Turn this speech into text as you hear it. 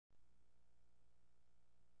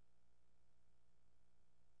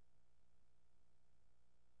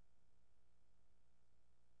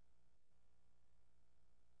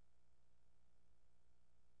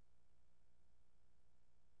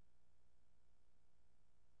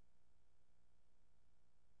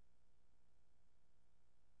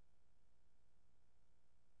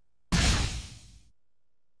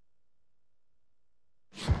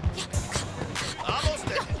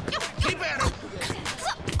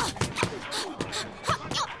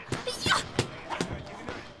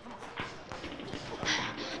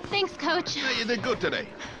Ouch. Hey, you did good today.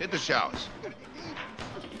 Hit the showers.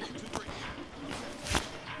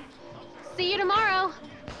 See you tomorrow.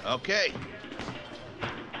 Okay.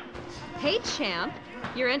 Hey, champ.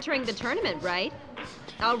 You're entering the tournament, right?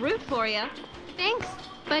 I'll root for you. Thanks,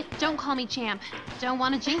 but don't call me champ. Don't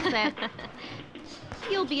want to jinx it.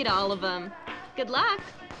 You'll beat all of them. Good luck.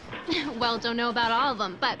 Well, don't know about all of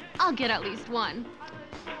them, but I'll get at least one.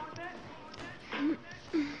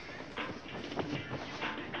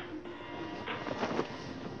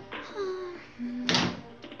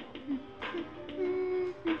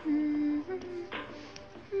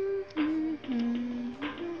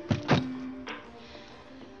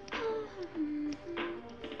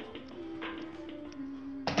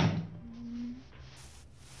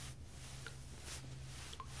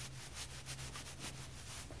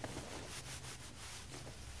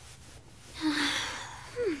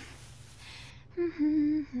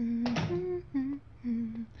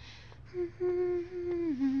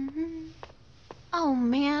 Oh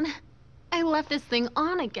man, I left this thing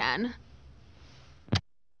on again.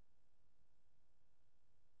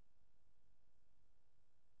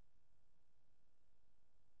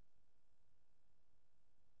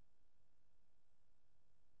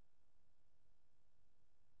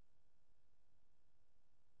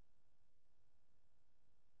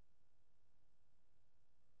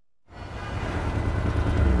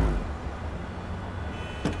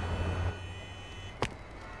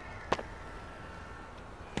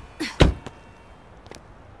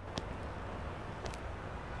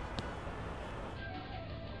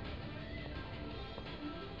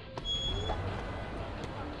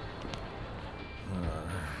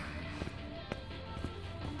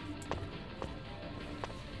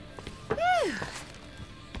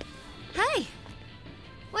 Hey,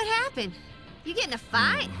 what happened? You get in a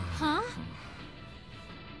fight? Huh?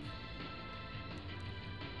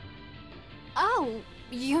 Oh,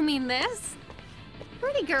 you mean this?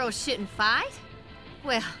 Pretty girls shouldn't fight.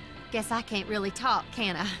 Well, guess I can't really talk,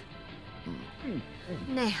 can I?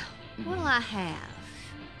 Now, what'll I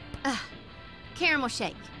have? Caramel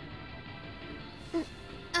shake.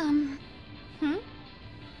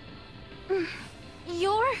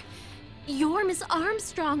 You're Miss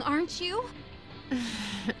Armstrong, aren't you?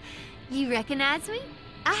 You recognize me?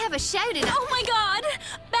 I have a show tonight. Oh my God!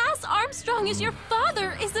 Bass Armstrong is your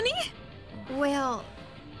father, isn't he? Well,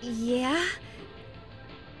 yeah.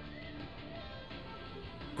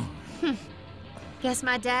 Guess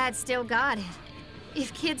my dad still got it.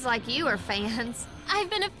 If kids like you are fans. I've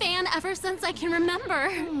been a fan ever since I can remember.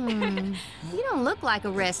 You don't look like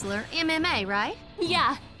a wrestler. MMA, right?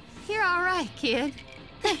 Yeah. You're all right, kid.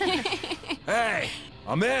 Hey,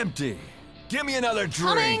 I'm empty. Give me another drink.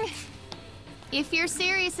 Coming. If you're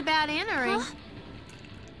serious about entering, Huh?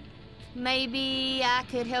 maybe I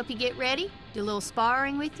could help you get ready? Do a little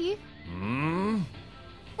sparring with you?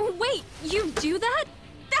 Wait, you do that?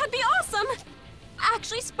 That'd be awesome!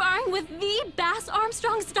 Actually sparring with the Bass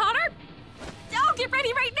Armstrong's daughter? I'll get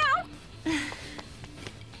ready right now!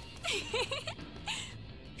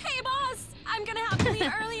 Hey, boss! I'm gonna have to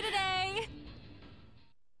leave early today!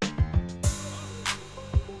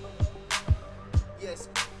 Yes.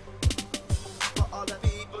 For all the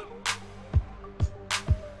people.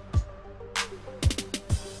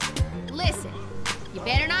 Listen, you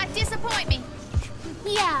better not disappoint me.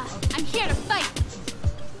 Yeah, I'm here to fight!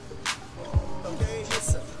 Okay,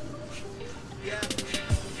 listen. Yeah.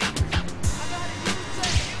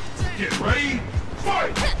 Get ready,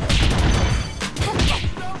 fight!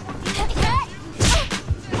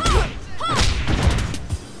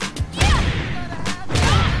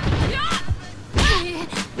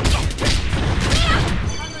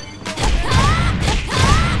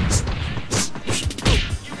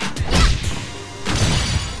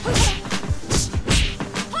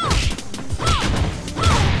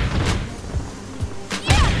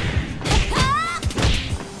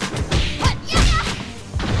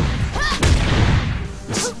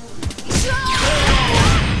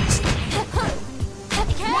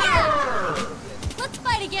 Let's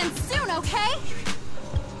fight again soon, okay?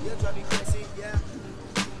 You drive me crazy, yeah.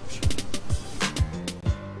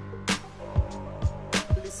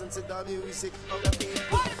 Listen to the music of the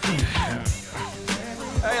people.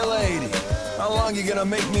 Hey, lady, how long you gonna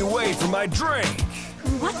make me wait for my drink?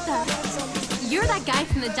 What the? You're that guy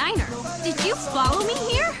from the diner. Did you follow me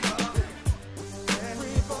here?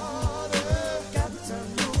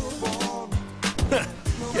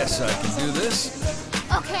 Guess I can do this.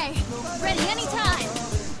 Okay, ready anytime.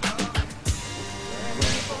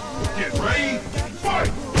 Get ready,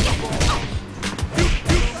 fight!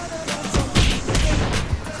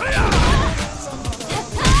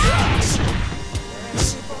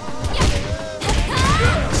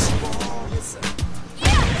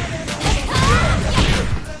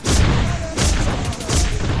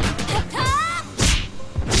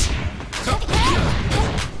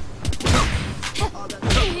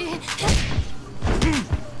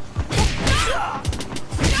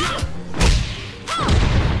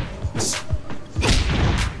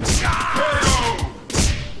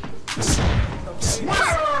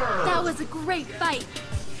 great fight.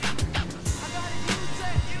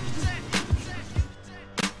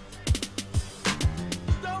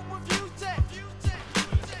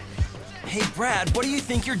 Hey, Brad, what do you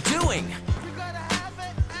think you're doing?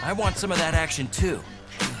 I want some of that action, too.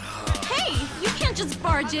 Hey, you can't just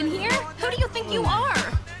barge in here. Who do you think you are?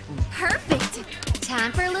 Perfect.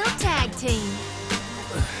 Time for a little tag team.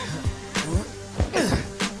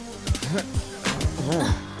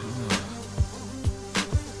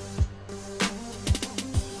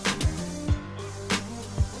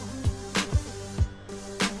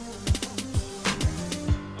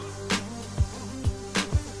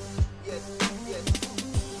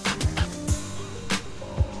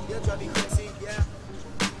 Drive me crazy, yeah.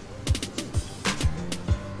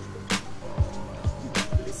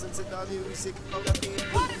 Listen to the music of the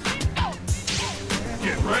people.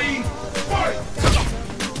 Get ready, fight!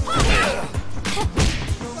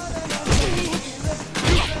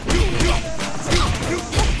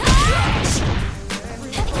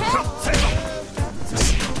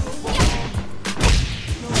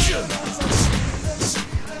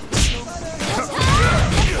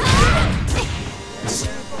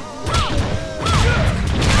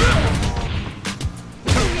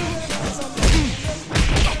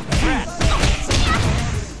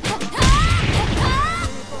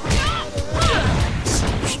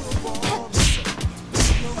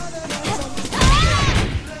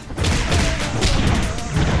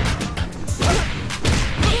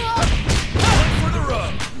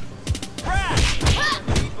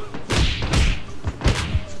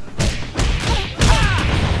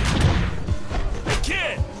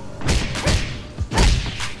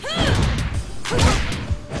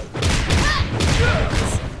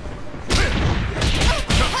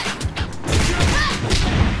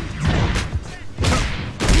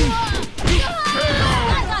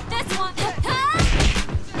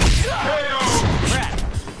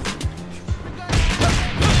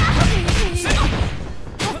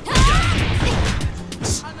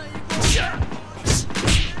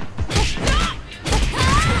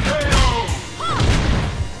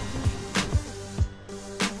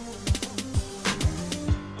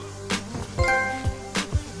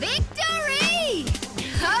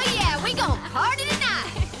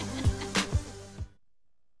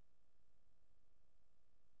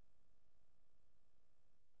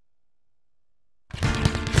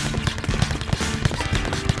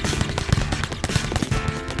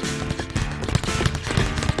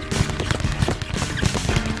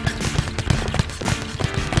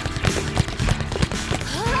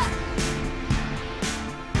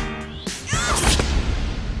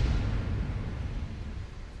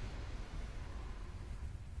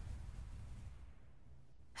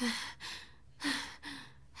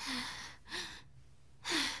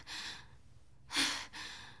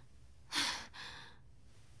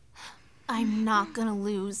 I'm not gonna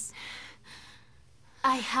lose.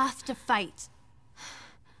 I have to fight.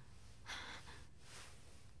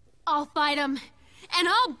 I'll fight him, and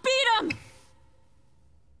I'll beat him!